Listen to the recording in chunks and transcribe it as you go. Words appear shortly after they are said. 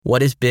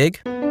What is big?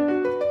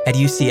 At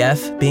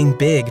UCF, being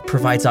big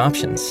provides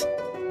options.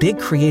 Big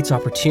creates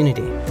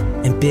opportunity,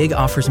 and Big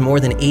offers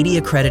more than 80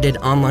 accredited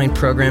online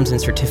programs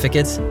and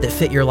certificates that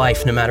fit your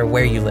life no matter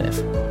where you live.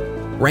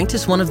 Ranked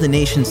as one of the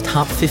nation's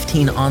top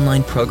 15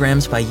 online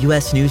programs by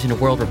U.S. News &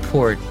 World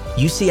Report,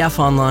 UCF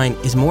Online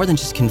is more than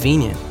just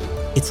convenient.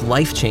 It's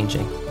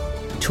life-changing.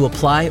 To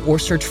apply or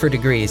search for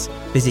degrees,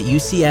 visit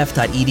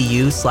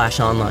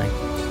ucf.edu/online.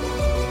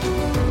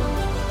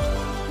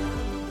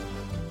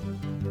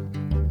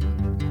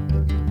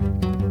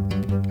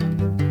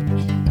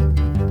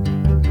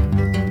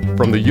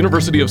 From the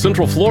University of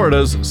Central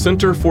Florida's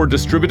Center for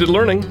Distributed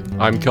Learning,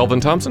 I'm Kelvin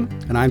Thompson.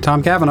 And I'm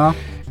Tom Cavanaugh.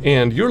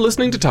 And you're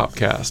listening to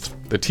Topcast,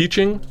 the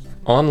teaching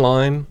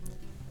online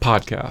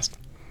podcast.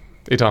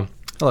 Hey, Tom.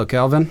 Hello,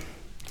 Kelvin.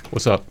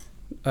 What's up?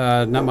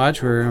 Not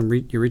much. You're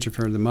reaching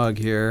for the mug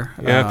here.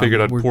 Yeah, I figured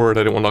I'd pour it.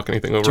 I didn't want to knock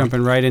anything over.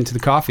 Jumping right into the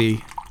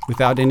coffee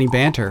without any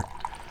banter.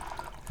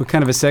 What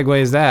kind of a segue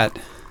is that?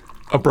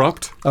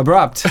 Abrupt.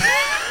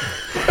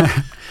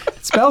 It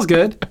smells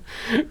good.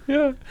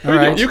 Yeah. All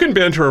right. You can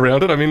banter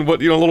around it. I mean, a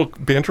little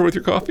banter with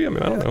your coffee? I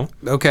mean, I don't know.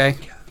 Okay.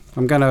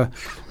 I'm gonna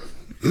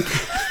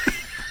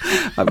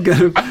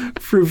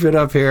proof it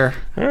up here.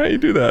 All right, you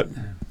do that.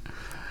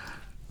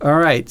 All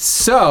right.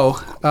 So,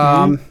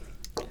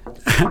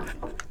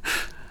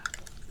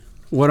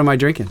 what am I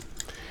drinking?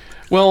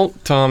 Well,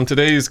 Tom,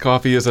 today's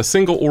coffee is a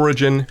single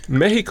origin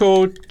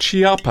Mexico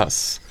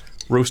Chiapas,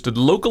 roasted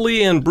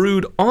locally and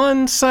brewed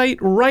on site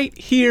right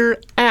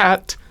here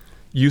at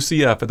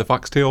UCF at the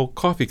Foxtail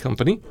Coffee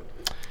Company.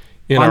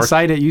 On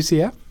site at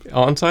UCF?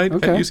 On site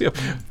Okay. at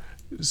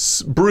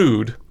UCF.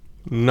 Brewed,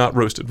 not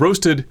roasted.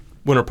 Roasted,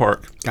 Winter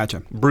Park.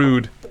 Gotcha.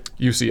 Brewed,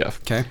 UCF.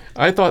 Okay.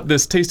 I thought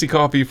this tasty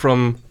coffee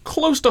from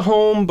close to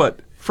home, but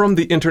from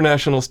the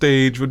international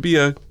stage would be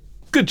a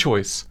good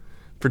choice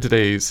for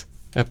today's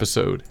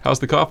episode. How's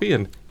the coffee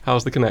and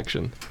how's the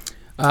connection?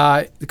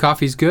 The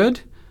coffee's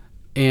good,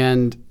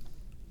 and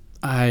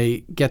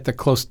I get the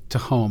close to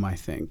home, I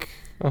think.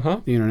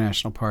 Uh-huh. The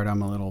international part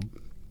I'm a little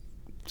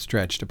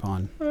stretched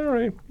upon. All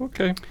right.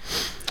 Okay.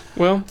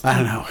 Well, I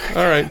don't know.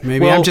 all right.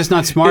 Maybe Well, I'm just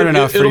not smart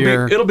enough for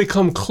your... It'll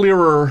become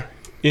clearer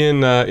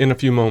in a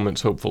few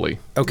moments, hopefully.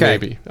 Okay.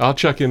 Maybe. I'll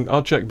check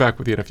back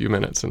with you in a few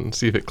minutes and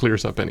see if it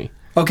clears up any.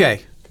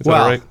 Okay. Is that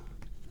all right?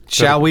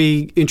 Shall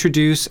we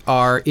introduce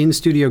our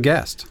in-studio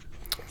guest?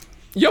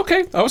 Yeah,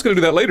 okay. I was going to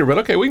do that later, but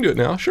okay, we can do it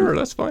now. Sure,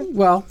 that's fine.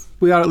 Well,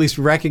 we ought to at least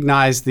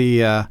recognize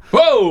the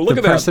Whoa, look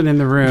the at that. person in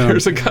the room.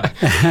 There's a guy.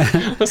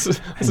 Let's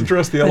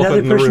address the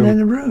elephant in the room. Another person in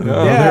the room.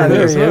 Oh, Yeah, there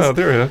there it is. he is. Oh,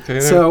 there he is. Okay,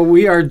 there. So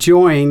we are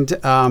joined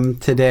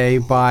today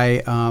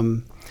by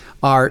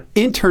our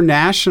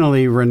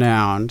internationally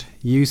renowned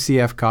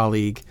UCF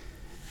colleague,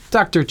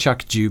 Dr.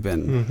 Chuck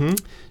Jubin. Mm-hmm.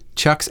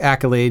 Chuck's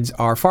accolades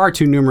are far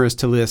too numerous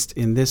to list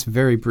in this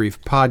very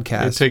brief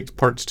podcast. It takes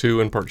parts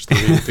 2 and parts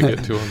 3 to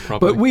get to him,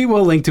 probably. But we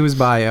will link to his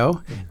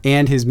bio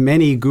and his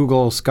many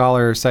Google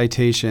Scholar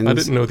citations. I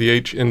didn't know the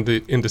H in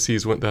the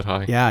indices went that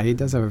high. Yeah, he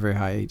does have a very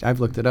high age. I've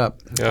looked it up.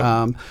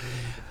 Yeah.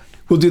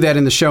 We'll do that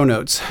in the show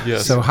notes.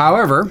 Yes. So,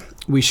 however,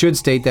 we should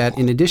state that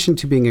in addition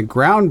to being a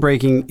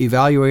groundbreaking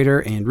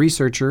evaluator and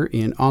researcher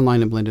in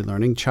online and blended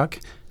learning, Chuck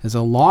has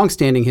a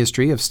long-standing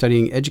history of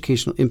studying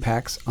educational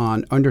impacts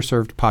on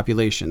underserved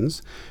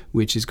populations,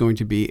 which is going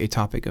to be a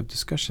topic of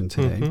discussion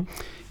today.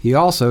 Mm-hmm. He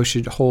also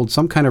should hold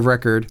some kind of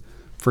record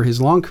for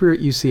his long career at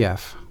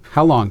UCF.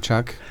 How long,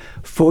 Chuck?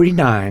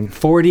 49.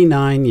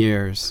 49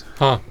 years.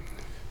 Huh.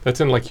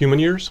 That's in like human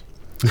years?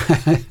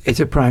 It's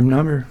a prime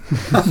number.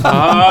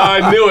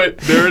 I knew it.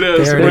 There it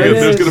is. There it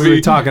There's is. going to We be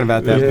were talking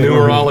about that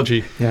before.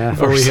 numerology. Yeah.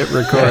 Before we hit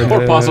record.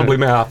 Or possibly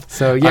math.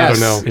 So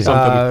yes, I don't know.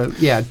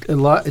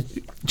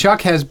 Something.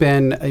 Chuck has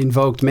been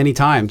invoked many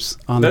times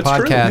on That's the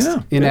true, podcast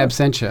yeah, in yeah.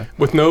 absentia.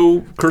 With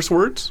no curse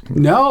words?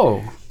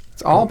 No,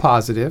 it's all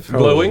positive.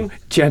 Glowing?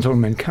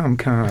 Gentlemen, come.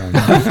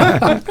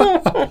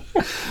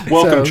 Welcome,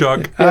 So,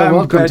 Chuck. yeah, I'm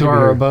welcome glad to to be our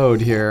here.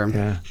 abode here.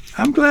 Yeah.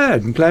 I'm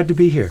glad to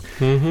be here.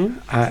 Mm-hmm.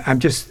 I'm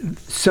just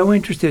so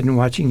interested in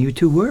watching you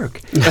two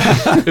work.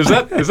 Is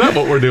that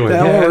what we're doing?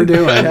 That's what we're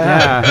doing.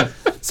 Yeah. Yeah.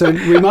 So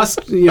we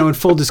must, in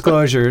full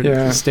disclosure,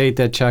 Yeah. state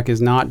that Chuck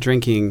is not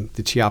drinking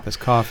the Chiapas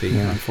coffee,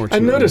 Yeah. I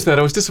unfortunately. noticed that.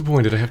 I was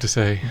disappointed, I have to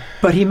say.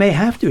 But he may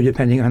have to,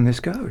 depending on this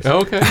goes.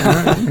 Okay.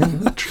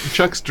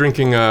 Chuck's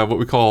drinking what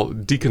we call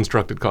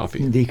deconstructed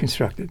coffee.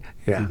 Deconstructed.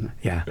 Yeah.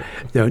 Yeah.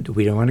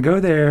 We don't want to go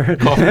there.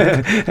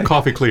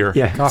 Coffee clear.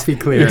 Yeah. Coffee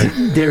clear. It's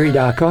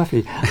Derrida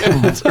coffee.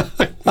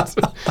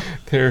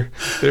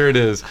 There it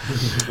is.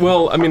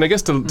 Well, I mean, I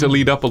guess to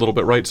lead up a little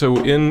bit, right? So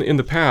in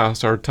the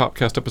past, our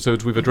Topcast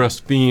episodes, we've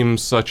addressed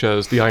themes such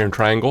as the Iron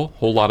Triangle,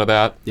 whole lot of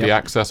that, Yep. the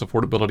access,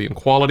 affordability, and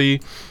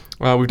quality.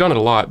 We've done it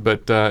a lot,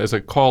 but as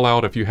a call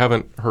out, if you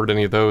haven't heard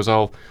any of those,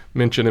 I'll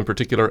mention in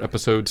particular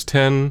episodes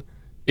 10,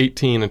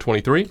 18, and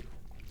 23.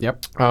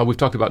 Yep. We've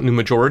talked about new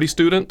majority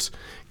students,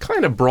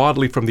 kind of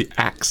broadly from the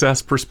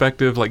access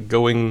perspective, like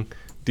going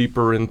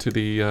deeper into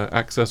the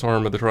access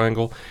arm of the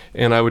triangle.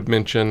 And I would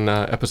mention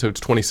episodes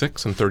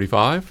 26 and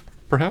 35,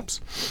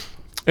 perhaps.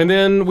 And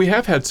then we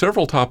have had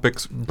several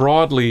topics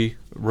broadly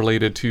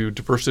related to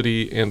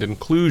diversity and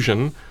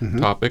inclusion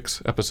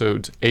topics.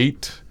 Episodes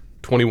 8,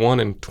 21,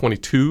 and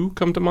 22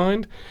 come to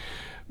mind.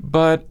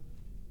 But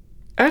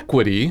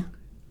equity,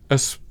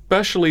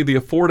 especially the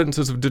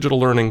affordances of digital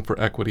learning for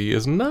equity,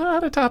 is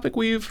not a topic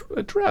we've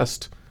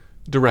addressed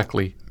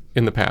directly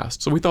in the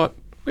past. So we thought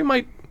we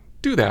might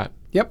do that.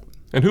 Yep.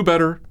 And who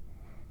better?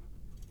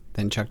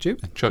 Then Chuck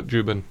Jubin. Chuck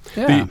Jubin.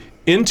 Yeah. The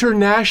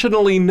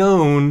internationally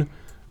known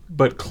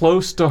but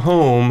close to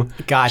home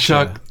Gotcha.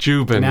 Chuck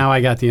Jubin. Now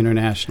I got the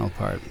international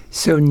part.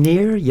 So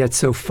near yet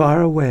so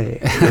far away.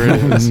 There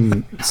it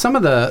is. Some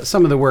of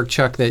the work,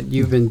 Chuck, that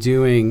you've been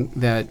doing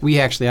that we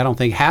actually, I don't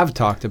think, have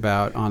talked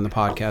about on the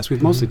podcast.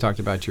 We've mostly talked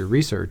about your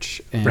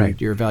research and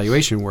Right. your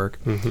evaluation work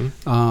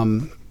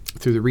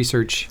through the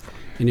Research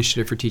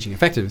Initiative for Teaching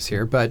Effectiveness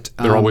here. But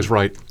They're always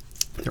right.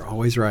 They're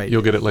always right.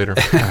 You'll get it later.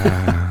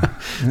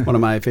 One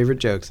of my favorite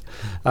jokes.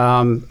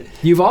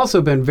 You've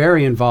also been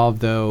very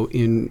involved, though,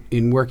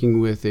 in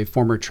working with a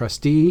former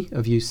trustee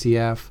of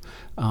UCF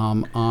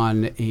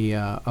on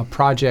a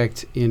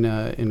project in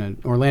an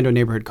Orlando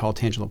neighborhood called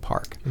Tangelo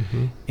Park.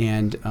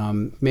 And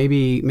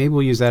maybe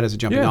we'll use that as a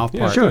jumping off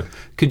part. Sure.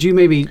 Could you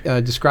maybe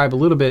describe a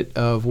little bit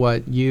of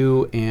what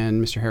you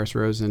and Mr. Harris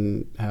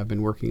Rosen have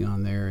been working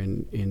on there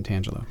in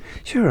Tangelo?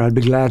 Sure, I'd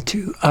be glad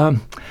to.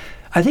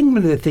 I think one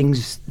of the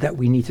things that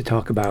we need to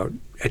talk about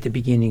at the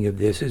beginning of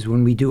this is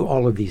when we do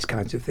all of these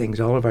kinds of things,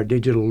 all of our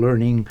digital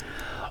learning,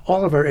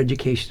 all of our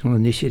educational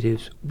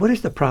initiatives, what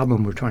is the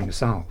problem we're trying to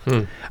solve?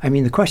 I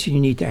mean, the question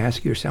you need to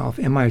ask yourself,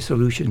 am I a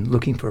solution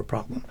looking for a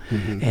problem?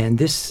 And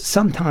this,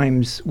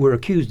 sometimes we're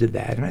accused of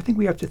that, and I think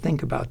we have to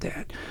think about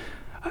that.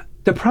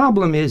 The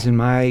problem is, in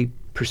my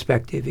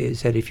perspective,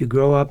 is that if you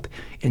grow up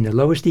in the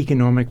lowest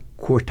economic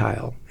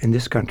quartile in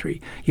this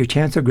country, your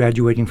chance of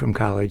graduating from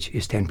college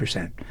is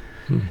 10%.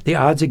 The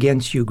odds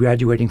against you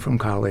graduating from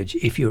college,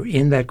 if you're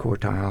in that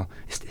quartile,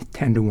 is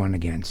 10 to 1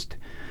 against.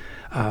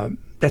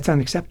 That's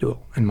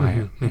unacceptable in my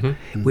opinion.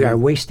 We are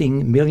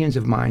wasting millions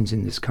of minds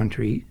in this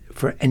country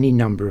for any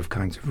number of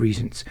kinds of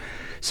reasons.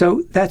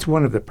 So that's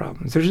one of the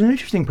problems. There's an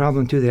interesting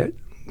problem, too, that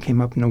came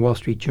up in the Wall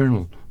Street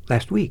Journal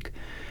last week,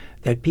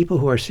 that people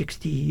who are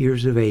 60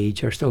 years of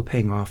age are still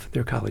paying off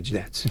their college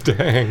debts.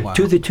 Dang. Wow.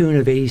 To the tune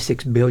of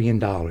 $86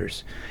 billion.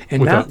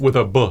 And With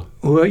a buh.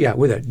 well, yeah,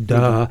 with a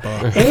duh.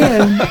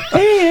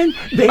 And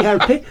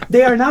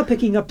they are now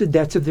picking up the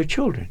debts of their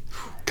children.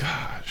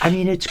 Gosh. I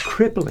mean, it's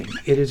crippling.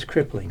 It is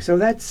crippling. So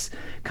that's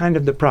kind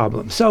of the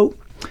problem. So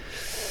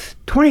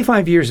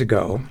 25 years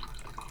ago,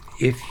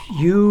 if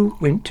you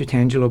went to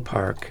Tangelo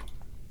Park,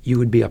 you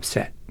would be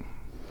upset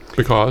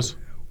Because?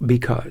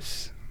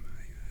 because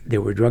there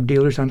were drug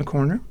dealers on the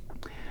corner.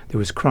 There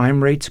was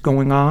crime rates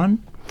going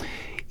on.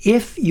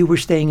 If you were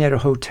staying at a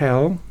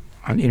hotel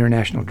on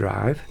International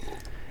Drive,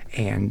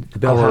 and the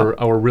bellhop,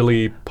 Our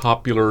really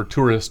popular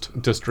tourist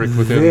district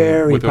within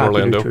very popular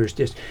Orlando. tourist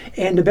district,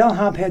 and the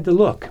bellhop had to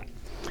look,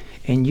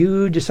 and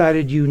you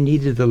decided you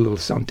needed a little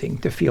something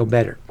to feel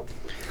better.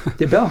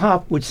 The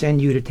bellhop would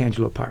send you to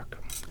Tangelo Park.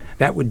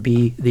 That would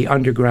be the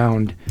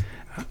underground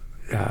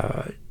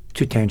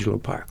to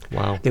Tangelo Park.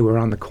 Wow. They were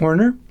on the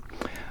corner.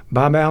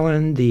 Bob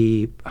Allen,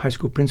 the high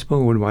school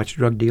principal, would watch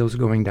drug deals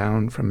going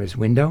down from his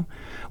window,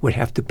 would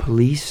have to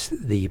police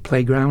the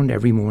playground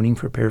every morning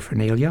for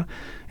paraphernalia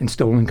and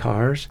stolen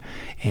cars,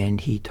 and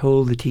he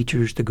told the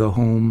teachers to go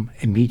home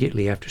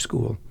immediately after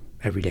school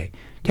every day.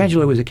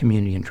 Tangelo was a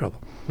community in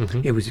trouble.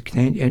 It was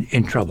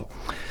in trouble.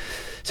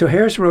 So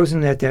Harris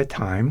Rosen at that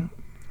time,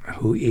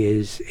 who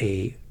is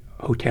a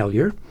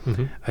hotelier,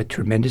 a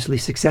tremendously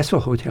successful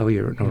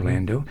hotelier in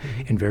Orlando,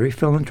 and very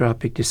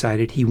philanthropic,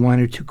 decided he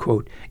wanted to,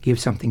 quote, give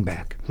something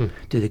back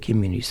to the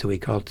community. So he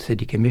called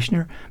City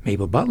Commissioner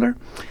Mabel Butler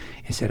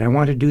and said, I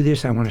want to do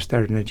this. I want to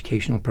start an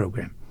educational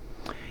program.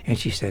 And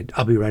she said,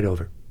 I'll be right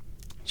over.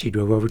 She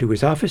drove over to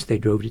his office. They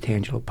drove to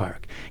Tangelo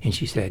Park. And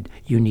she said,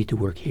 you need to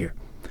work here.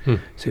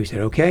 So he said,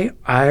 okay,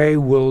 I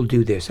will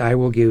do this. I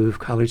will give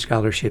college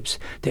scholarships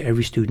to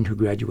every student who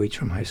graduates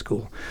from high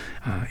school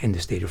in the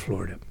state of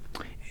Florida.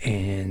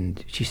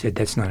 And she said,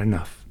 that's not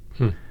enough.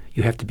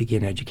 You have to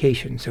begin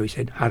education. So he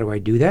said, how do I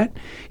do that?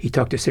 He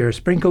talked to Sarah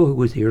Sprinkle, who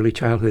was the early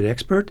childhood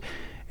expert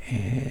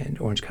in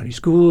Orange County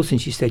Schools,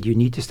 and she said, you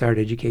need to start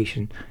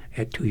education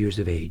at 2 years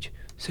of age.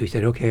 So he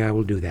said, okay, I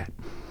will do that.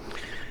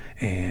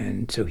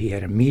 And so he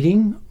had a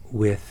meeting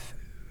with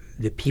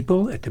the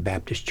people at the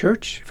Baptist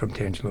Church from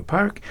Tangelo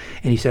Park,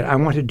 and he said, I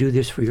want to do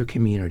this for your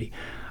community.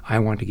 I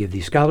want to give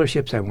these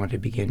scholarships, I want to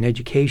begin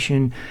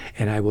education,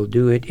 and I will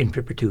do it in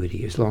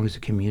perpetuity as long as the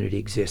community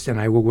exists, and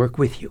I will work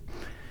with you.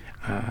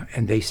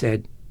 And they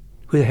said,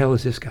 who the hell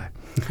is this guy?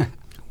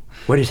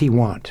 What does he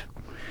want?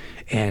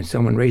 And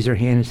someone raised their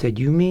hand and said,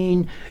 you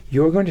mean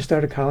you're going to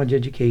start a college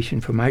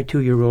education for my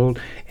 2-year-old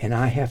and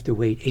I have to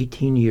wait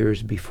 18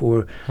 years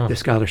before the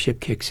scholarship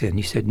kicks in?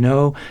 He said,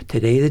 no,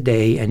 today the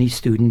day any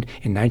student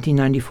in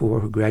 1994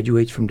 who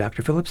graduates from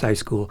Dr. Phillips High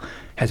School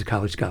has a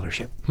college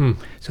scholarship.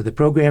 So the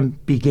program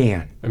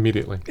began.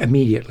 Immediately.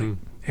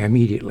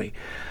 Immediately.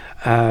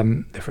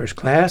 The first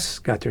class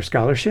got their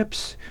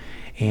scholarships,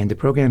 And the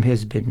program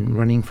has been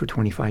running for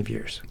 25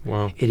 years.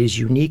 Wow. It is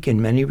unique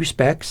in many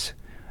respects.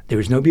 There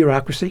is no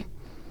bureaucracy.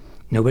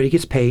 Nobody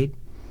gets paid.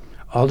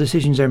 All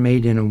decisions are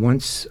made in a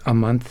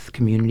once-a-month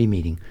community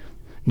meeting.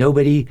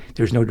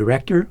 There's no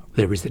director.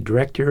 There is the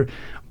director,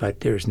 but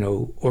there's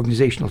no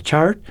organizational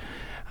chart.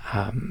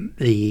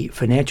 The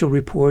financial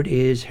report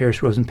is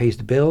Harris Rosen pays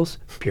the bills,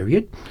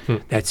 period.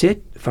 That's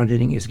it.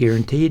 Funding is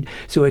guaranteed.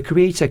 So it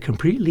creates a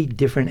completely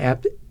different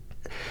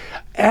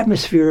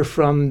atmosphere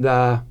from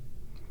the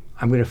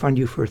I'm going to fund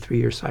you for a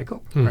 3-year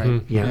cycle.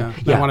 Right. Yeah.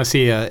 I want to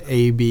see a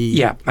A/B.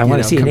 Yeah, I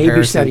want to see comparison. an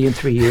A/B study in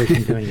 3 years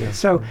and doing it.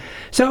 So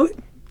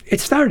it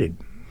started.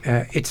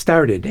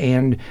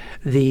 And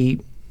the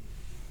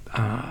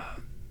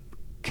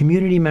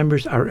community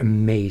members are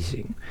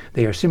amazing.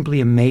 They are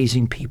simply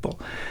amazing people.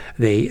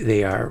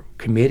 They are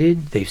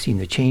committed. They've seen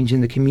the change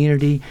in the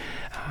community.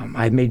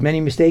 I've made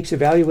many mistakes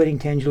evaluating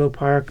Tangelo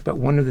Park, but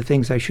one of the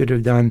things I should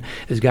have done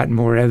is gotten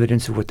more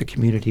evidence of what the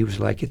community was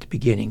like at the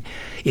beginning.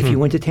 If you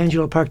went to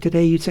Tangelo Park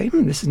today, you'd say,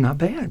 this is not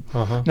bad.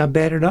 Not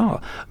bad at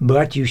all.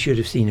 But you should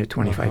have seen it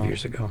 25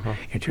 years ago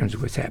in terms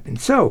of what's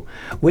happened. So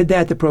with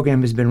that, the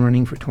program has been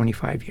running for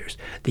 25 years.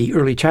 The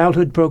early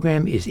childhood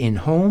program is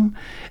in-home.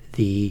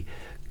 The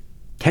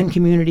 10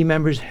 community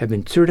members have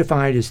been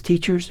certified as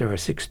teachers. There are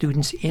 6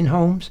 students in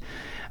homes.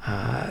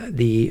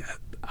 The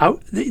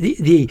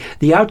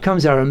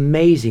outcomes are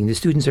amazing. The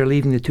students are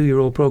leaving the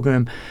 2-year-old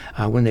program.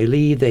 When they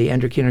leave, they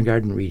enter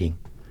kindergarten reading.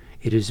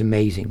 It is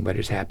amazing what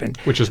has happened.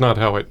 Which is not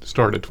how it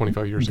started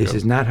 25 years ago. This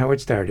is not how it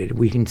started.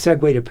 We can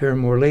segue to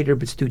Paramore later,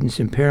 but students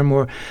in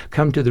Paramore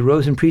come to the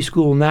Rosen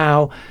Preschool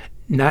now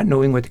not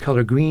knowing what the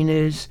color green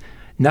is,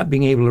 not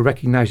being able to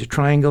recognize a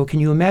triangle.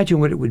 Can you imagine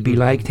what it would be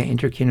like to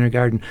enter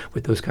kindergarten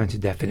with those kinds of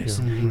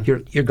definitions?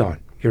 You're gone.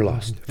 You're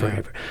lost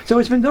forever. So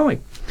it's been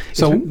going.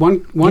 So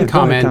one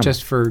comment, ahead,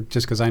 just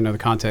because I know the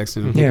context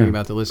and I'm thinking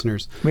about the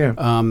listeners.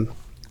 Yeah.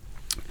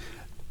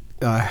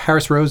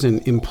 Harris Rosen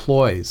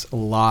employs a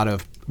lot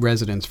of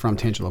residents from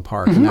Tangelo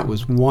Park, and that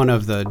was one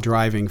of the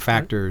driving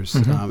factors.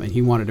 And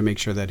he wanted to make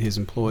sure that his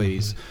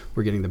employees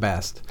were getting the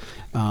best.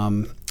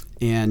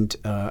 And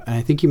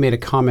I think you made a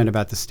comment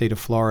about the state of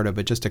Florida,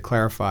 but just to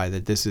clarify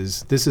that this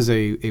is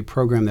a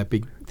program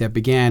that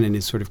began and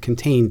is sort of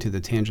contained to the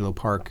Tangelo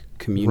Park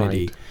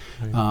community.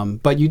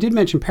 Right. But you did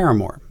mention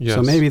Paramore,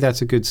 so maybe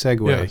that's a good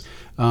segue. Yes.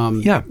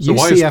 So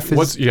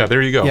UCF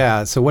there you go.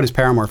 Yeah. So what is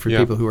Paramore for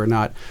people who are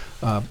not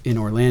in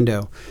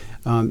Orlando?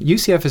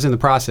 UCF is in the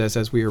process,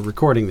 as we are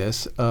recording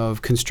this,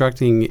 of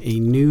constructing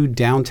a new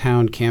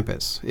downtown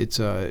campus. It's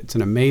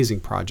an amazing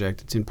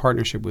project. It's in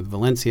partnership with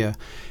Valencia.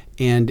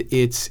 And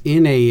it's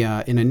in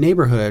a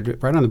neighborhood,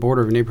 right on the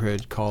border of a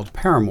neighborhood called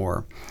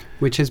Paramore,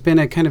 which has been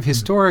a kind of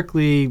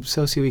historically,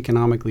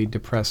 socioeconomically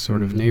depressed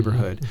sort of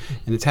neighborhood.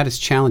 And it's had its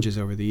challenges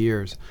over the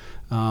years.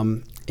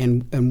 And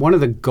one of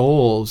the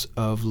goals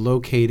of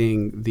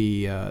locating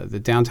the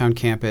downtown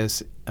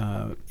campus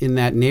in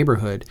that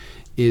neighborhood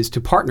is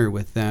to partner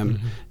with them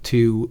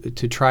to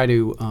try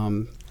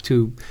to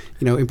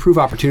improve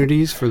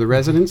opportunities for the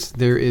residents.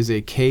 There is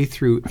a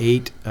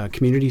K-8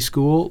 community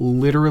school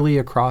literally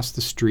across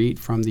the street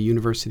from the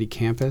university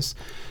campus,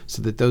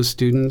 so that those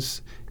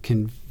students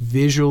can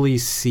visually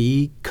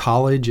see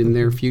college in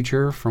their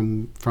future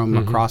from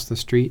across the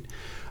street.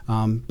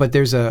 But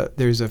there's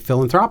a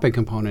philanthropic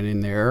component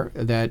in there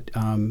that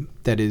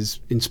is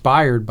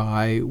inspired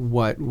by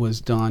what was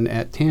done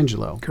at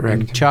Tangelo. Correct.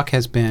 And Chuck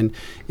has been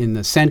in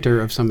the center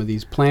of some of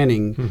these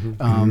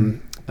planning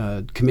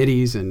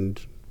committees and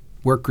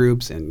work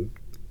groups and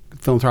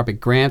philanthropic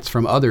grants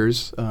from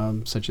others,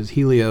 such as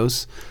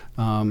Helios.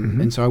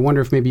 And so I wonder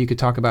if maybe you could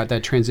talk about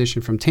that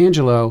transition from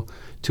Tangelo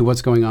to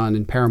what's going on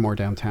in Paramore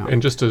downtown.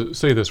 And just to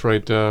say this,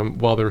 right,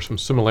 while there are some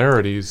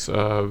similarities,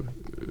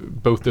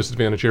 both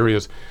disadvantaged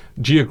areas,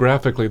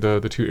 geographically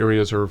the two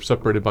areas are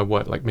separated by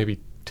what, like maybe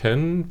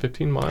 10,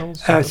 15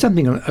 miles?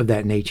 Something of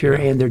that nature,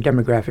 and their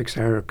demographics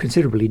are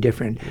considerably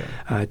different.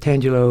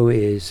 Tangelo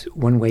is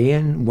one way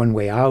in, one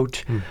way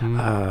out.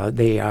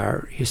 They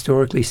are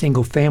historically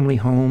single-family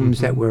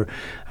homes that were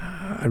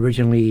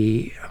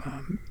originally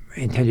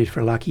intended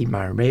for Lockheed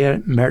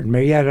Martin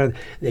Marietta.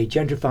 They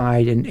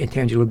gentrified, and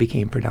Tangelo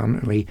became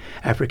predominantly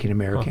African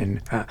American.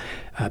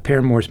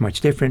 Paramore is much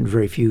different.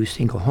 Very few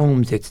single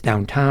homes. It's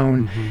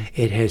downtown.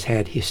 It has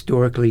had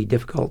historically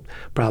difficult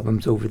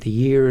problems over the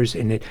years,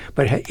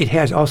 but it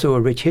has also a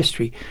rich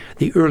history.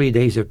 The early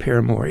days of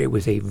Paramore, it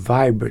was a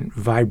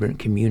vibrant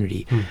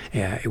community.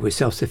 It was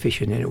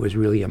self-sufficient, and it was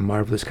really a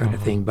marvelous kind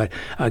of thing. But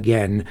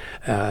again,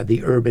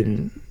 the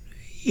urban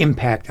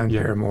impact on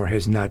Paramore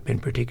has not been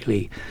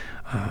particularly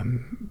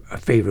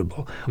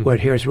favorable.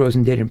 What Harris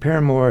Rosen did in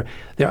Paramore,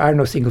 there are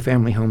no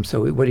single-family homes,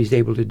 so what he's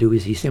able to do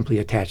is he simply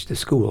attached a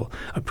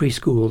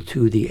preschool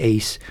to the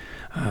ACE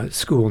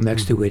school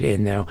next to it,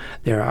 and now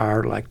there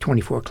are like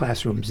 24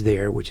 classrooms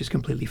there, which is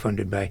completely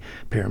funded by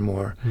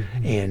Paramore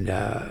and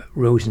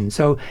Rosen.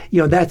 So,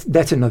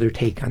 that's another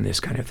take on this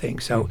kind of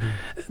thing. So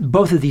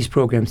both of these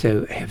programs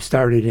have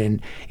started,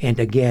 and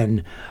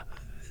again,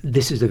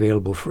 this is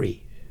available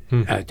free.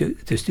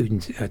 to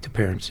students, to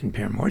parents in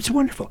Paramore. It's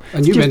wonderful.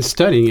 And you've been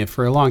studying it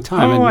for a long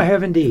time. Oh, I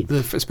have indeed.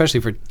 Especially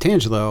for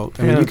Tangelo.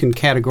 I mean, you can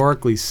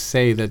categorically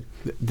say that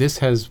this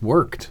has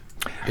worked.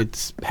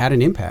 It's had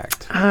an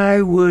impact.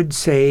 I would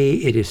say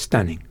it is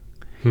stunning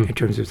in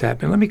terms of what's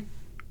happened. Let me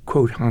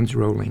quote Hans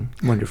Rosling.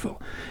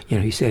 Wonderful.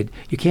 He said,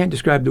 "You can't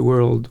describe the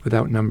world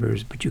without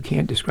numbers, but you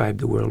can't describe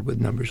the world with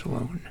numbers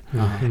alone."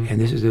 And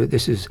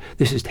this is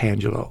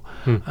Tangelo.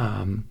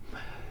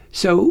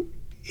 So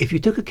if you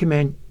took a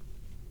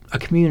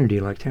community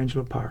like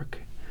Tangelo Park,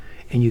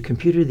 and you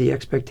computed the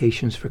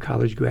expectations for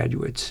college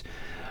graduates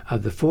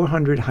of the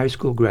 400 high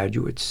school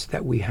graduates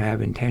that we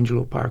have in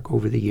Tangelo Park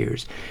over the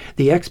years,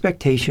 the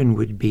expectation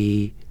would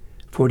be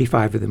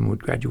 45 of them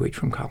would graduate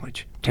from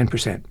college,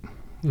 10%.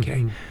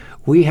 Okay,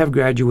 we have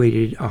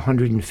graduated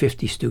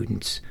 150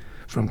 students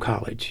from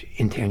college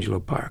in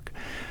Tangelo Park.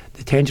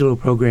 The Tangelo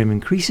program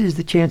increases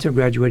the chance of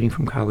graduating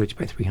from college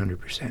by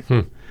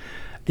 300%.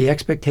 The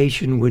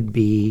expectation would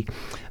be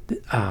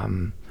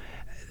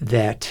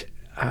that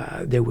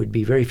there would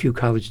be very few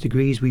college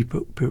degrees. We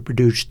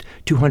produced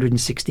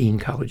 216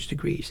 college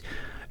degrees,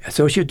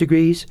 associate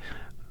degrees,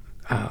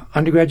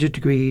 undergraduate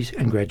degrees,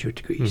 and graduate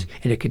degrees,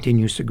 and it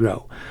continues to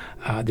grow.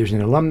 There's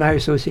an alumni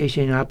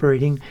association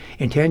operating.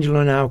 In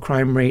Tangelo now,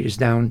 crime rate is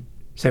down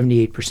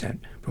 78%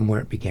 from where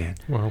it began.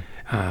 Wow.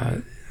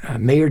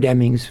 Mayor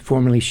Demings,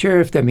 formerly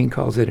Sheriff Deming,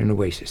 calls it an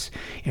oasis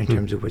in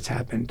terms of what's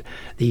happened.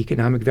 The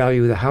economic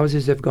value of the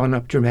houses have gone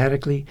up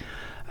dramatically.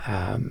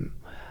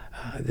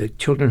 The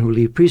children who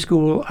leave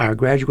preschool are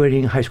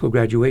graduating. High school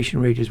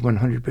graduation rate is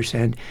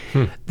 100%.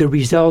 The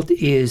result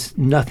is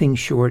nothing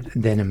short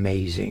than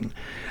amazing.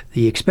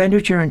 The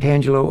expenditure in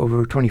Tangelo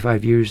over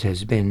 25 years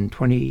has been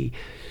 $13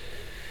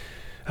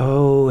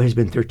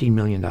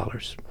 million.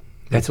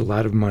 That's a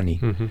lot of money.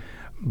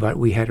 But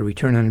we had a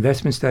return on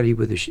investment study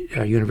with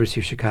the University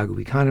of Chicago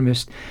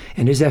economist,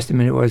 and his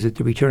estimate was that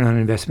the return on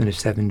investment is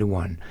 7 to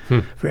 1.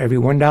 For every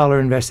 $1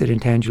 invested in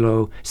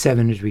Tangelo,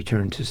 7 is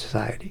returned to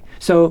society.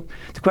 So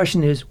the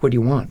question is, what do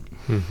you want?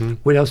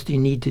 What else do you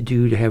need to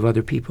do to have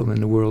other people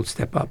in the world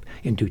step up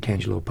and do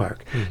Tangelo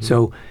Park?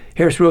 So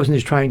Harris Rosen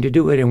is trying to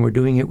do it, and we're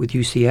doing it with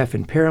UCF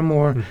and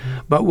Paramore.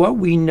 But what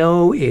we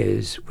know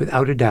is,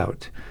 without a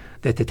doubt,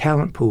 that the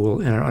talent pool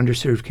in our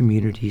underserved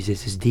communities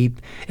is as deep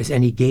as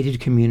any gated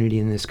community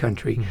in this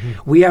country.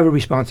 We have a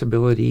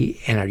responsibility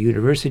in our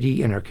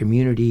university, in our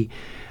community,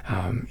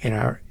 in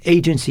our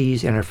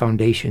agencies, and our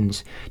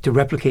foundations to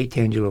replicate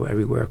Tangelo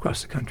everywhere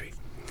across the country.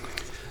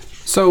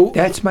 So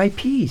that's my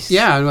piece.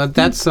 Yeah, well,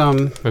 that's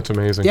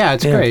amazing. Yeah,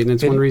 it's great, and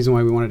it's one reason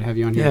why we wanted to have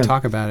you on here to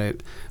talk about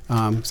it.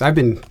 Because I've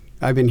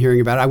been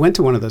hearing about it. I went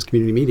to one of those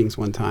community meetings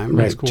one time.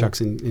 Right, cool.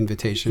 Chuck's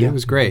invitation. It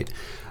was great.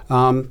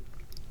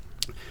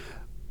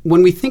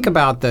 When we think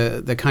about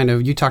the kind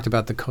of, you talked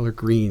about the color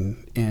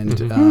green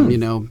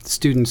and,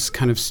 students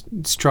kind of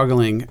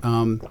struggling.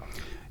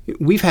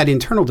 We've had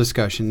internal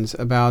discussions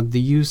about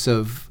the use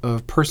of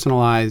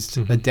personalized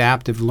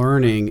adaptive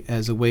learning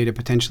as a way to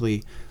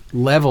potentially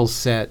level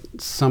set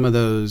some of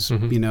those,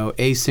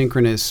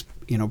 asynchronous,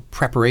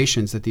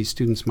 preparations that these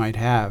students might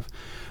have.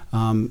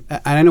 And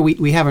I know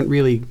we haven't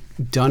really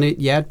done it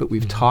yet, but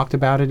we've talked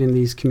about it in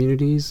these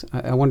communities.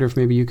 I wonder if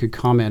maybe you could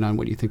comment on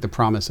what you think the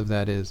promise of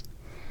that is.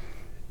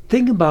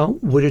 Think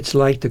about what it's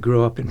like to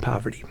grow up in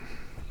poverty.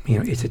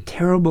 It's a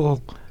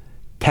terrible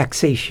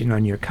taxation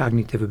on your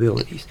cognitive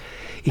abilities.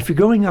 If you're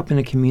growing up in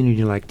a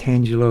community like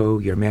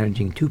Tangelo, you're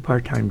managing 2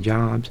 part-time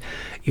jobs,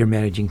 you're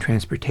managing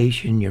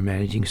transportation, you're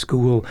managing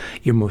school,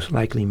 you're most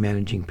likely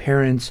managing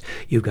parents,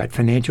 you've got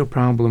financial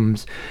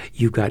problems,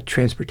 you've got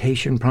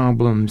transportation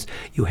problems,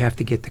 you have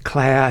to get to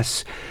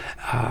class.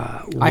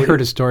 I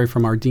heard a story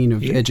from our Dean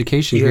of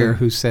Education here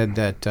who said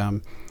that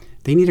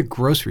they need a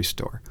grocery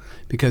store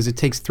because it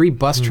takes 3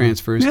 bus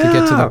transfers to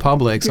get to the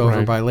Publix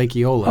over by Lake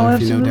Eola,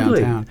 if you know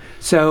downtown.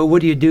 So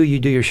what do? You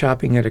do your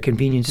shopping at a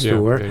convenience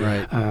store.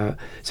 Right.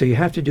 So you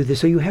have to do this.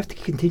 So you have to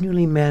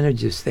continually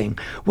manage this thing.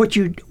 What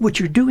you're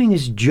doing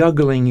is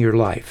juggling your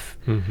life.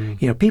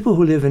 People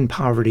who live in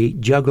poverty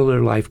juggle their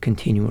life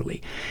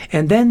continually.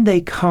 And then they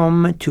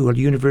come to a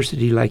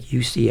university like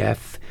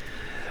UCF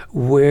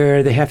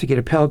where they have to get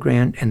a Pell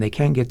Grant and they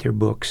can't get their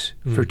books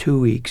for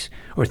 2 weeks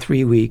or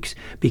 3 weeks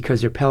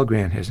because their Pell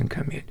Grant hasn't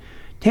come in.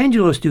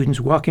 Tangelo students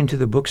walk into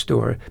the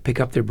bookstore, pick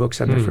up their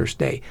books on their first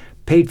day.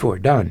 Paid for,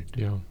 done.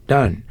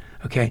 Done.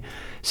 Okay?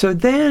 So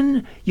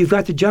then you've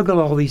got to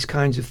juggle all these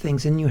kinds of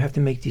things, and you have to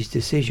make these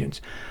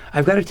decisions.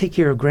 I've got to take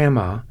care of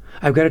Grandma.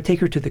 I've got to take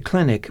her to the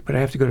clinic, but I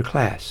have to go to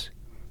class.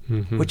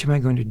 Which am I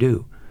going to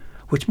do?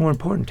 What's more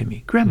important to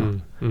me? Grandma.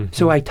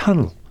 So I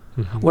tunnel.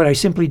 What I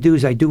simply do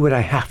is I do what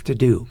I have to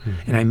do,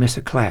 and I miss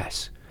a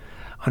class.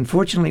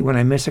 Unfortunately, when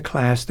I miss a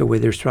class the way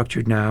they're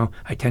structured now,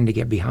 I tend to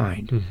get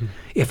behind.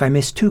 If I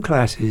miss 2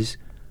 classes,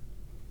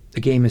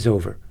 the game is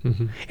over.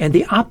 And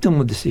the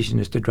optimal decision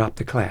is to drop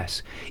the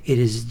class. It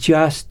is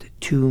just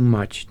too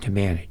much to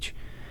manage.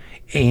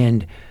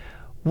 And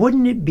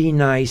wouldn't it be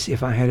nice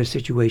if I had a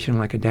situation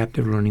like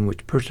adaptive learning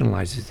which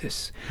personalizes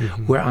this,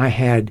 where I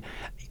had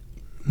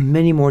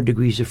many more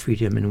degrees of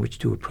freedom in which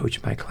to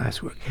approach my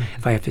classwork.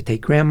 If I have to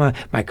take grandma,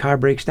 my car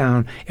breaks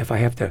down, if I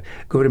have to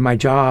go to my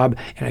job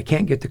and I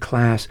can't get to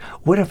class,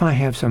 what if I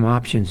have some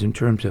options in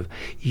terms of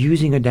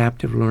using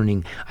adaptive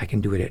learning? I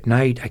can do it at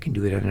night, I can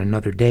do it on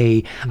another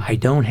day. I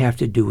don't have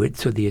to do it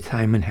so the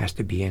assignment has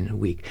to be in a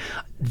week.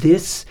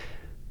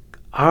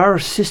 Our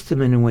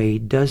system, in a way,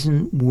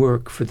 doesn't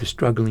work for the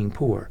struggling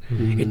poor.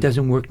 It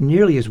doesn't work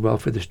nearly as well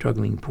for the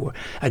struggling poor.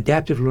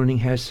 Adaptive learning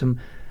has some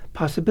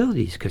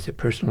possibilities because it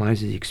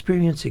personalizes the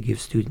experience, it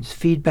gives students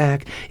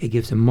feedback, it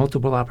gives them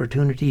multiple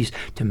opportunities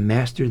to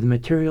master the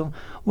material.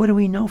 What do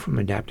we know from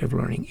adaptive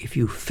learning? If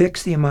you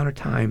fix the amount of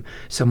time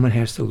someone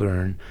has to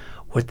learn,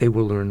 what they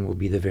will learn will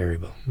be the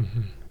variable.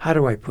 How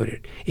do I put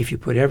it? If you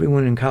put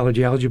everyone in college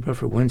algebra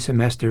for one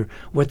semester,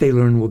 what they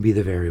learn will be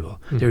the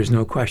variable. There is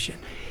no question.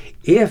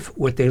 If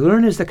what they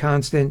learn is the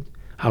constant,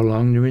 how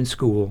long they're in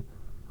school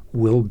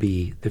will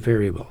be the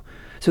variable.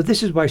 So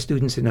this is why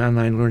students in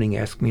online learning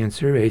ask me on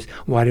surveys,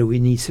 why do we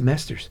need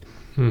semesters?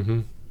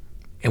 And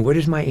what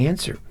is my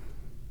answer?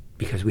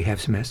 Because we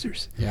have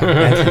semesters.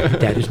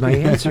 That is my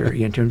answer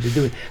in terms of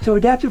doing it. So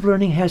adaptive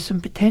learning has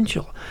some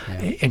potential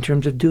in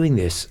terms of doing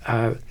this.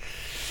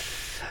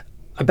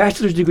 A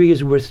bachelor's degree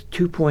is worth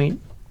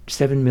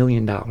 $2.7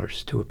 million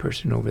to a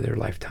person over their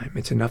lifetime.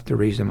 It's enough to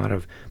raise them out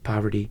of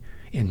poverty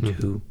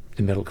into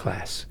the middle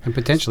class. And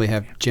potentially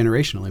have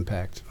generational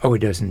impact. Oh, it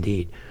does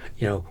indeed.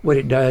 What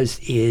it does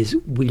is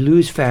we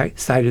lose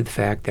sight of the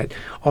fact that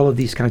all of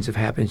these kinds of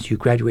happens. You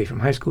graduate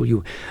from high school,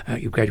 you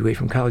graduate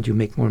from college, you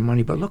make more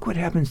money. But look what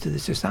happens to the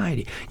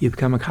society. You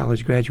become a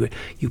college graduate.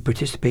 You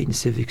participate in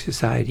civic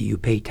society. You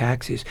pay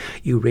taxes.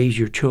 You raise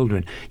your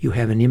children. You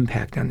have an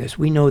impact on this.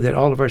 We know that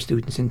all of our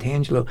students in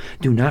Tangelo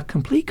do not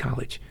complete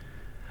college.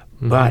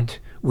 But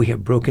we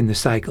have broken the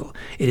cycle.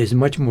 It is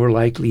much more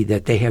likely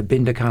that they have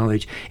been to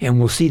college and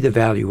will see the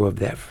value of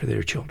that for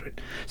their children.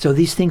 So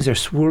these things are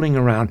swirling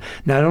around.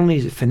 Not only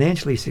is it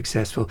financially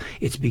successful,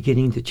 it's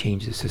beginning to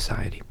change the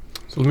society.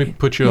 So let me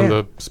put you on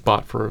the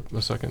spot for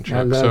a second, Chuck.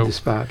 I love the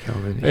spot,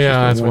 Kelvin.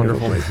 It's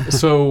wonderful.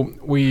 So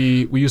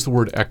we used the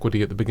word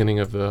equity at the beginning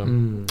of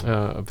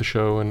the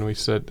show, and we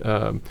said,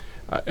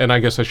 and I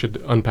guess I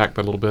should unpack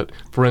that a little bit.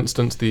 For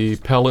instance, the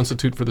Pell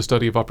Institute for the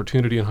Study of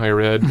Opportunity in Higher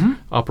Ed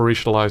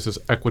operationalizes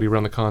equity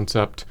around the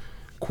concept,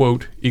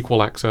 quote,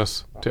 equal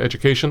access to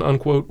education,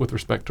 unquote, with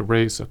respect to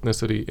race,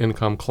 ethnicity,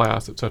 income,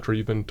 class, et cetera.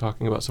 You've been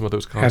talking about some of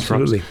those constructs.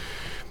 Absolutely.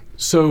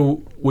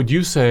 So would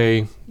you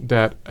say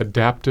that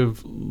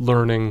adaptive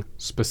learning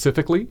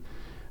specifically,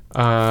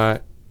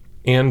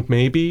 and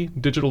maybe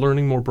digital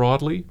learning more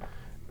broadly,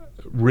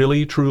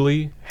 really,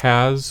 truly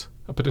has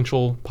a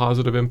potential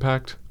positive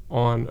impact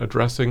on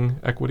addressing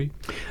equity?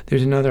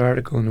 There's another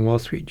article in the Wall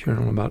Street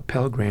Journal about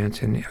Pell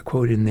Grants, and a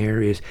quote in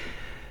there is,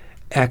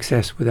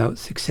 access without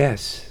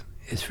success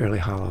is fairly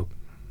hollow.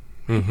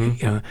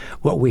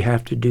 What we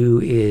have to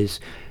do is,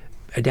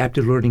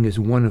 adaptive learning is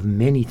one of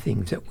many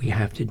things that we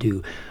have to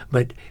do.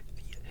 But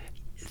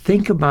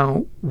think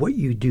about what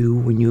you do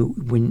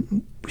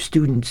when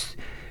students,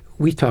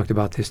 we talked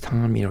about this,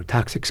 Tom,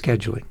 toxic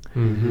scheduling.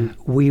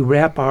 We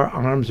wrap our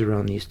arms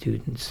around these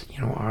students.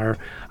 Our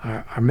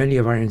many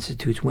of our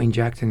institutes, Wayne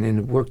Jackson and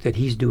the work that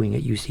he's doing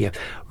at UCF,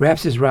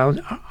 wraps his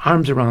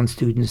arms around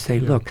students, say,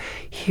 look,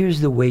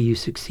 here's the way you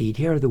succeed.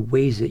 Here are the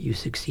ways that you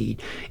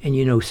succeed.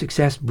 And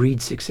success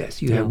breeds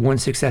success. You have one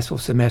successful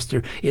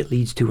semester, it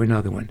leads to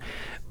another one.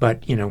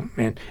 But,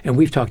 and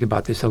we've talked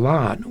about this a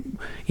lot.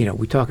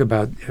 We talk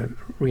about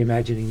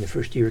reimagining the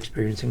first year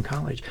experience in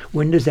college.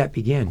 When does that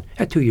begin?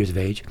 At 2 years of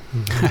age.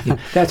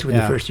 That's when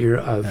the first year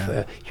of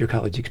your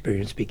college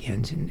experience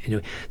begins.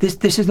 And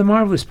this is the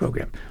Marvelous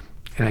program.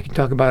 And I can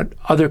talk about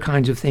other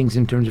kinds of things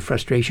in terms of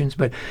frustrations,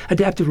 but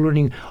adaptive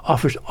learning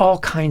offers all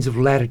kinds of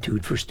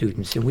latitude for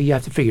students, and we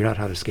have to figure out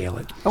how to scale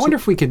it. I wonder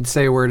if we could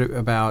say a word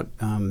about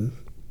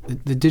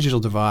the digital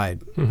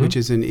divide, which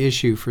is an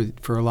issue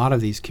for a lot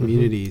of these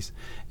communities.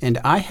 And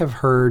I have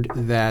heard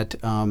that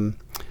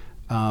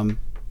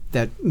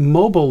that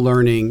mobile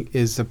learning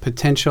is a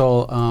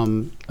potential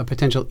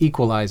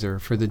equalizer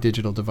for the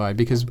digital divide,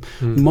 because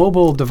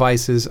mobile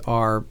devices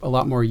are a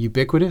lot more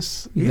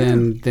ubiquitous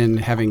than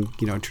having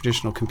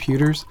traditional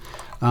computers.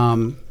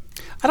 I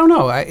don't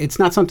know. It's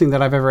not something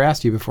that I've ever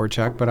asked you before,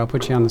 Chuck, but I'll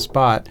put you on the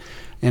spot.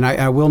 And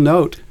I will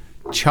note,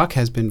 Chuck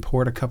has been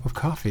poured a cup of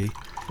coffee.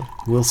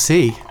 We'll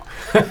see.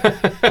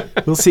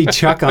 We'll see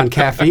Chuck on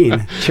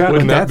caffeine.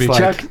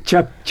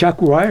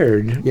 Chuck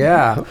wired.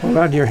 Yeah. Hold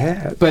on to your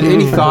hat. But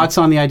any thoughts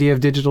on the idea of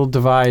digital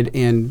divide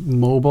and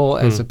mobile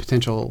as a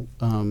potential,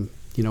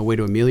 way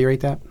to ameliorate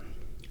that?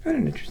 I had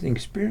an interesting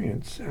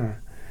experience.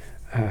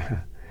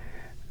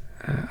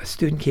 A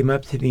student came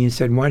up to me and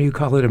said, "Why do you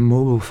call it a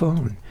mobile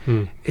phone?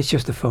 It's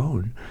just a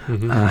phone."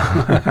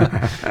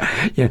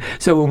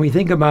 So when we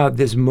think about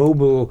this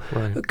mobile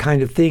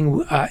kind of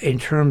thing in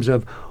terms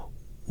of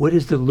what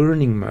is the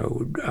learning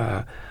mode,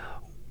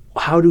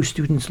 how do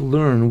students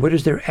learn? What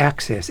is their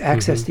access?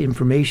 Access to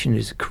information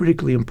is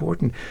critically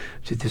important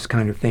to this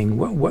kind of thing.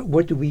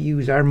 What do we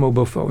use our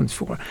mobile phones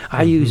for?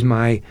 I use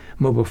my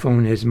mobile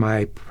phone as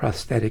my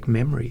prosthetic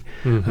memory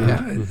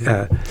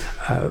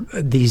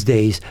these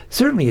days.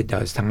 Certainly it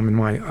does, Tom, in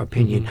my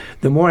opinion.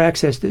 The more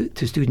access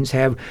to students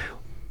have,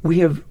 we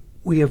have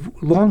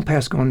long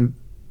gone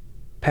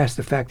past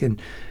the fact in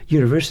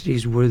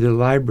universities where the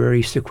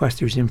library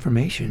sequesters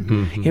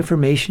information.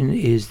 Information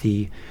is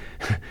the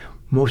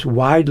most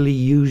widely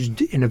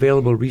used and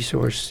available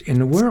resource in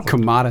the world.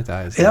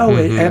 Commoditized. Oh,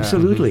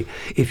 absolutely.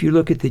 If you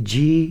look at the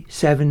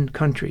G7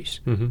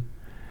 countries,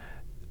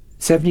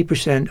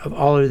 70% of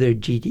all of their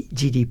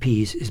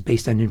GDPs is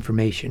based on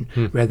information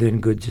rather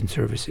than goods and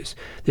services.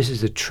 This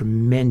is a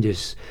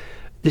tremendous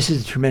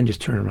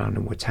turnaround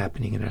in what's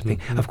happening in our thing.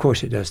 Of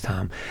course it does,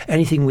 Tom.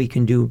 Anything we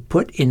can do,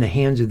 put in the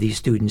hands of these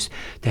students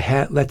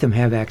to let them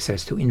have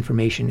access to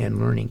information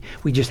and learning.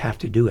 We just have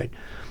to do it.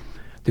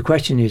 The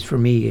question is, for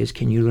me, is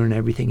can you learn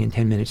everything in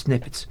 10-minute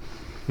snippets?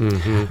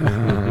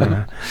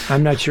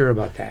 I'm not sure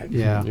about that.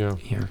 Yeah.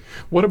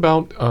 What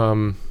about,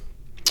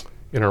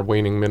 in our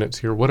waning minutes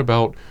here, what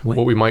about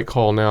what we might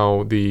call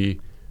now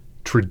the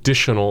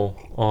traditional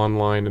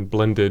online and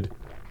blended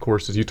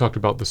courses? You talked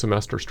about the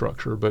semester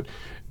structure, but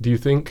do you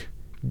think,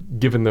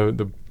 given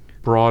the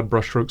broad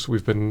brushstrokes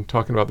we've been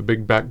talking about, the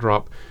big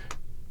backdrop,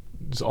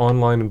 does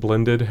online and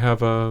blended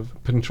have a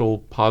potential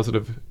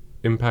positive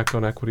impact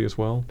on equity as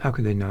well? How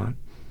could they not?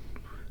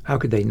 How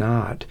could they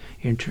not,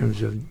 in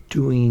terms of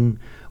doing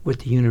what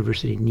the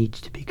university needs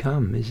to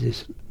become,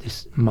 is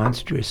this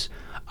monstrous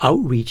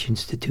outreach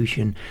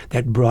institution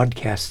that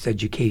broadcasts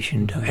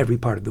education to every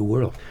part of the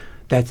world.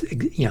 That's,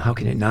 how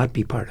can it not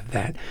be part of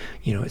that?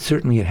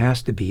 Certainly it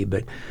has to be,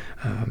 but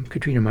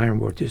Katrina Meyer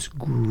wrote this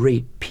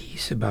great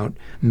piece about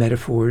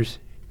metaphors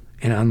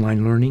and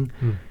online learning,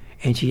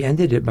 and she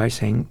ended it by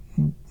saying,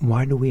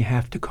 why do we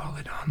have to call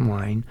it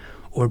online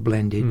or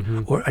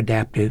blended or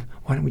adaptive?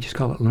 Why don't we just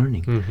call it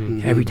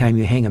learning? Every time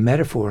you hang a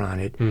metaphor on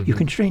it, you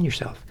constrain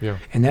yourself.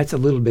 And that's a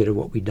little bit of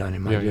what we've done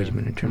in my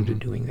judgment in terms of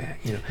doing that.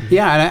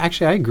 Yeah, and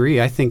actually I agree.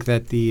 I think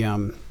that the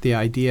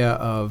idea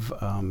of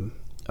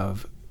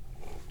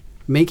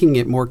making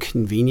it more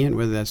convenient,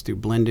 whether that's through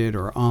blended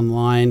or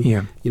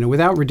online,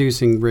 without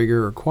reducing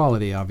rigor or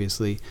quality,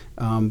 obviously,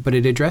 but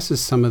it addresses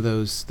some of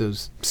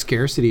those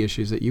scarcity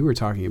issues that you were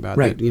talking about.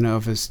 Right.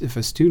 That, if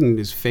a student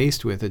is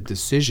faced with a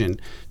decision,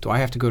 do I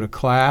have to go to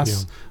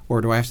class or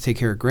do I have to take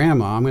care of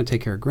grandma? I'm going to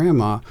take care of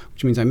grandma,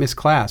 which means I miss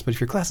class. But if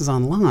your class is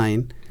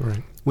online,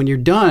 when you're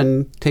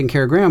done taking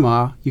care of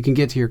grandma, you can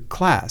get to your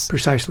class.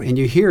 Precisely. And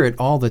you hear it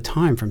all the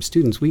time from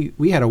students.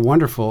 We had a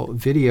wonderful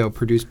video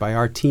produced by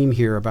our team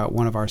here about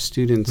one of our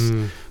students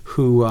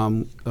who,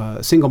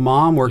 a single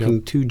mom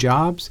working 2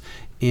 jobs.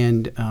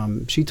 And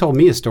she told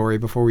me a story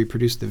before we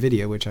produced the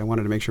video, which I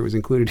wanted to make sure was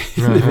included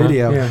in the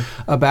video,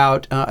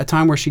 about a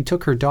time where she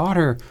took her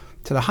daughter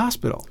to the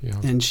hospital.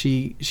 And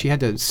she had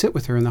to sit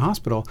with her in the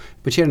hospital,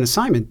 but she had an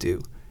assignment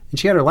due. And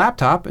she had her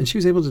laptop, and she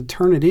was able to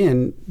turn it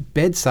in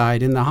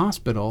bedside in the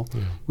hospital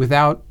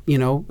without,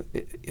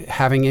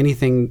 having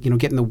anything,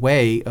 get in the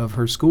way of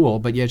her school.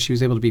 But yet she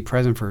was able to be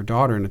present for her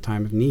daughter in a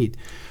time of need.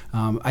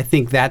 I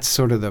think that's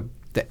sort of the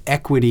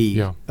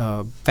equity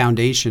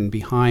foundation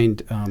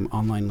behind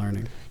online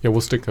learning. Yeah,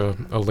 we'll stick a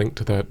link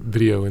to that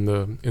video in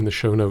the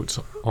show notes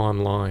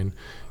online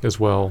as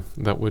well.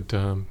 That would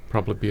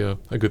probably be a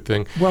good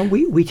thing. Well,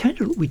 we tend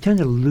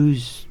to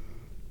lose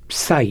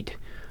sight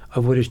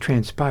of what has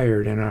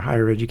transpired in our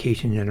higher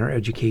education and our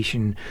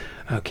education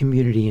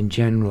community in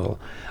general.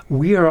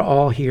 We are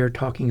all here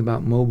talking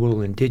about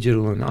mobile and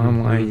digital and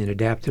online and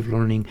adaptive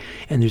learning,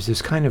 and there's this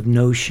kind of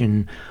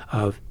notion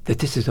of that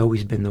this has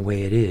always been the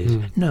way it is.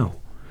 No.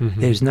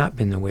 It has not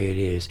been the way it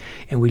is.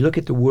 And we look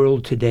at the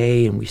world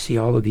today and we see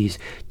all of these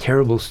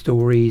terrible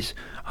stories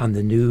on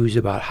the news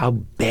about how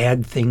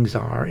bad things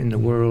are in the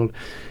world.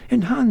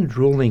 And Hans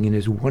Rosling, in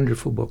his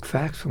wonderful book,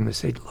 Factfulness,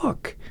 said,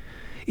 look,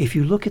 if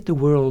you look at the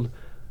world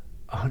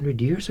 100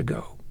 years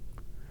ago,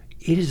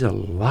 it is a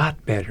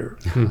lot better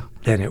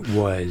than it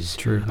was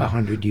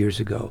 100 years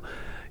ago.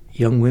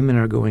 Young women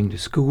are going to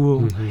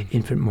school.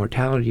 Infant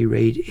mortality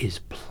rate is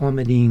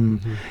plummeting.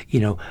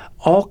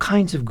 All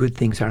kinds of good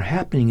things are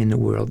happening in the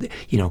world.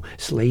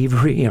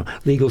 Slavery,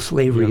 legal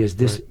slavery has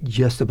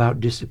just about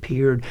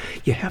disappeared.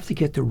 You have to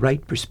get the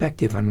right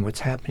perspective on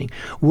what's happening.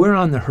 We're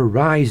on the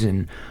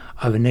horizon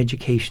of an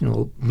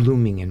educational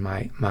blooming in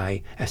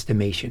my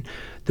estimation.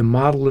 The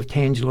model of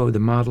Tangelo, the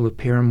model of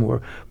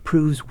Paramore,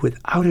 proves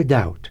without a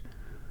doubt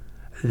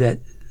that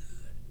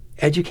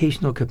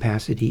educational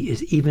capacity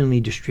is evenly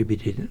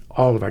distributed in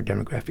all of our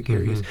demographic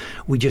areas.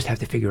 We just have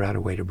to figure out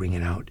a way to bring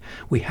it out.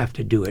 We have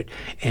to do it.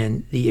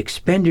 And the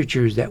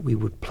expenditures that we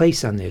would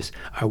place on this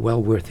are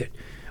well worth it.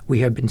 We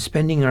have been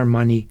spending our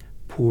money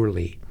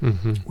poorly.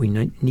 We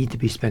need to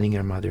be spending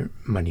our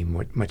money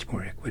much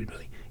more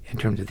equitably in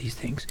terms of these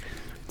things.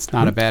 It's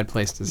not a bad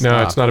place to stop.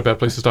 No, it's not a bad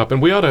place to stop.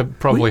 And we ought to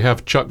probably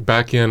have Chuck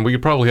back in. We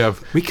could probably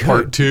have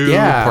part 2,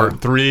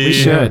 part 3. We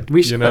should.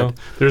 You know,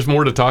 there's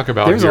more to talk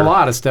about. There's here. a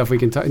lot of stuff we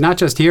can talk, not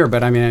just here,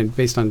 but I mean,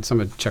 based on some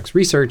of Chuck's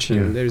research,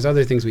 and there's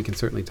other things we can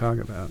certainly talk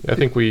about. I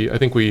think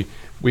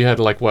we had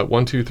like what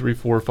 1, 2, 3,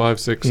 4, 5,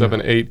 6,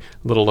 7, 8.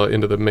 Little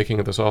into the making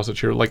of the sausage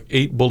here. Like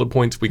 8 bullet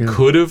points we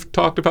could have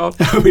talked about.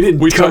 We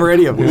didn't cover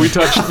any of them. We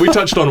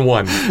touched on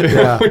one.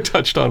 We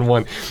touched on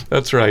one.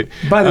 That's right.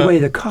 By the way,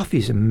 the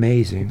coffee's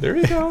amazing. There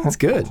you go. That's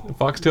good.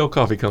 Foxtail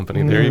Coffee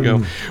Company. There you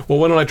go. Well,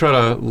 why don't I try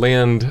to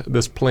land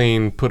this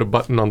plane, put a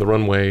button on the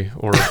runway,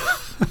 or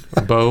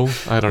a bow?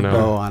 I don't know.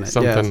 Bow on it.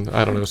 Something. Yes.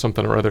 I don't know.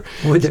 Something or other.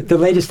 Well, the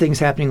latest things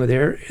happening with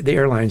the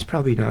airlines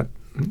probably not.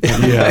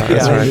 Yeah,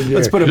 that's right.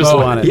 Let's put a bow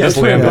on it. Just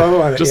land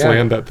on it. Just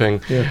land that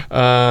thing.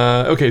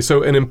 Yeah. Okay,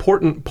 so an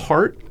important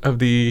part of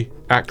the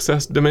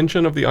access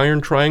dimension of the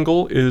Iron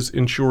Triangle is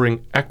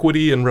ensuring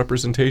equity and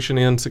representation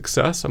and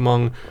success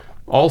among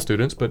all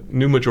students, but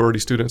new majority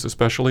students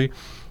especially.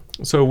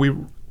 So we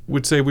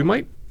would say we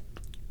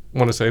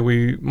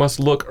must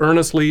look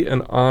earnestly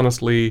and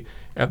honestly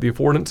at the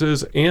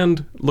affordances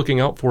and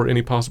looking out for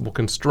any possible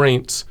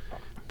constraints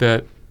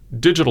that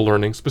digital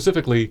learning,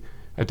 specifically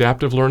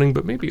adaptive learning,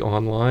 but maybe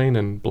online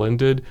and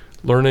blended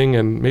learning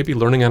and maybe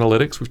learning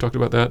analytics, we've talked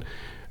about that,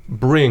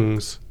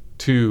 brings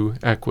to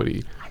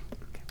equity.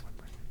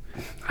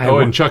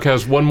 And Chuck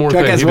has one more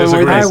thing. Has he one more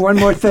disagrees. I have one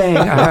more thing.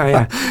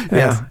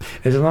 Yes.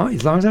 As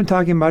long as I'm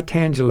talking about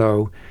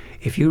Tangelo,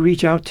 if you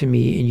reach out to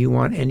me and you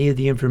want any of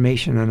the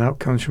information on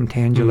outcomes from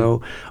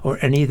Tangelo or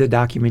any of the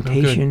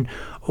documentation,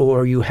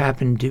 or you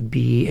happen to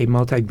be a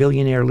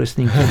multi-billionaire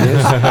listening to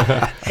this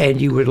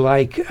and you would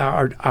like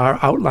our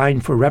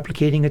outline for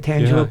replicating a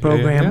Tangelo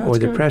program or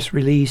the press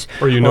release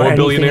or a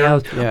billionaire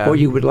else, or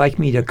you would like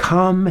me to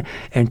come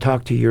and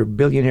talk to your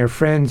billionaire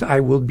friends,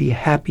 I will be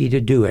happy to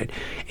do it.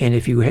 And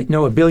if you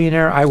know a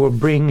billionaire, I will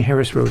bring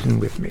Harris Rosen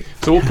with me.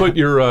 So we'll put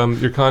your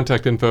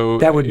contact info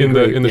in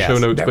the show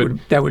notes.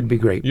 That would be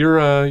great.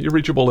 You're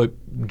reachable at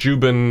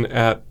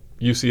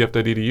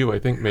jubin@ucf.edu, I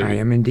think, maybe. I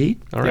am indeed.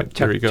 All right,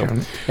 there you go.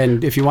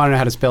 And if you want to know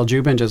how to spell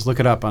Jubin, just look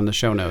it up on the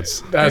show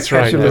notes. That's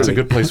right. Absolutely. That's a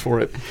good place for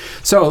it.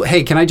 So,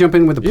 hey, can I jump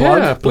in with a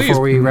plug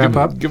before we wrap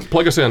up?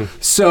 Plug us in.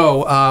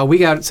 So, we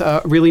got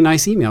a really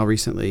nice email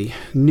recently.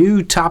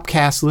 New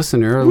Topcast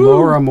listener,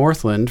 Laura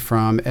Morthland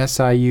from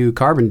SIU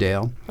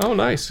Carbondale, Oh,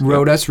 nice.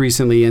 wrote us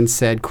recently and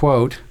said,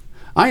 quote,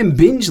 I am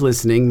binge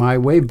listening my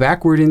way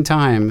backward in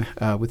time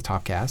with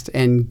Topcast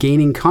and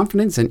gaining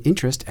confidence and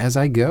interest as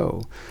I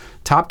go.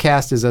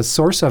 Topcast is a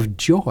source of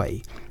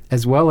joy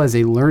as well as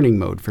a learning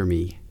mode for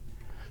me.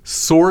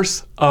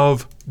 Source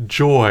of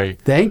joy.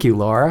 Thank you,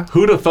 Laura.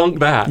 Who'd have thunk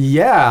that?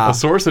 Yeah. A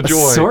source of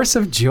joy. A source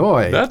of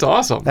joy. That's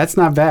awesome. That's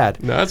not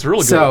bad. No, that's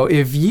really good. So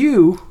if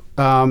you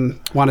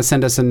want to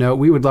send us a note,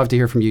 we would love to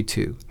hear from you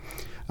too.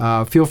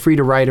 Feel free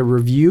to write a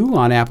review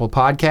on Apple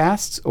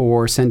Podcasts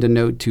or send a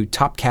note to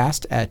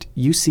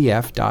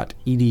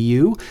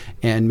topcast@ucf.edu,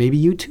 and maybe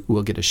you too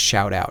will get a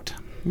shout out.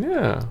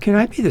 Yeah. Can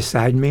I be the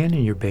sideman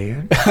in your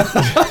band?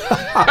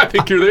 I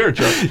think you're there,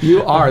 Chuck.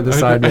 You are the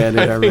sideman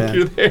in our I think band.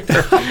 you're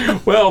there.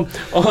 Well,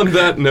 on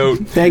that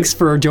note, Thanks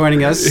for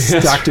joining us,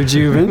 Yes. Dr.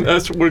 Jubin.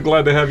 we're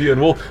glad to have you,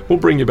 and we'll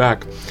bring you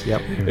back.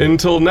 Yep.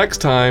 Until next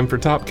time for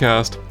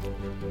Topcast,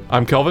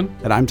 I'm Kelvin.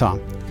 And I'm Tom.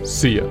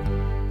 See ya.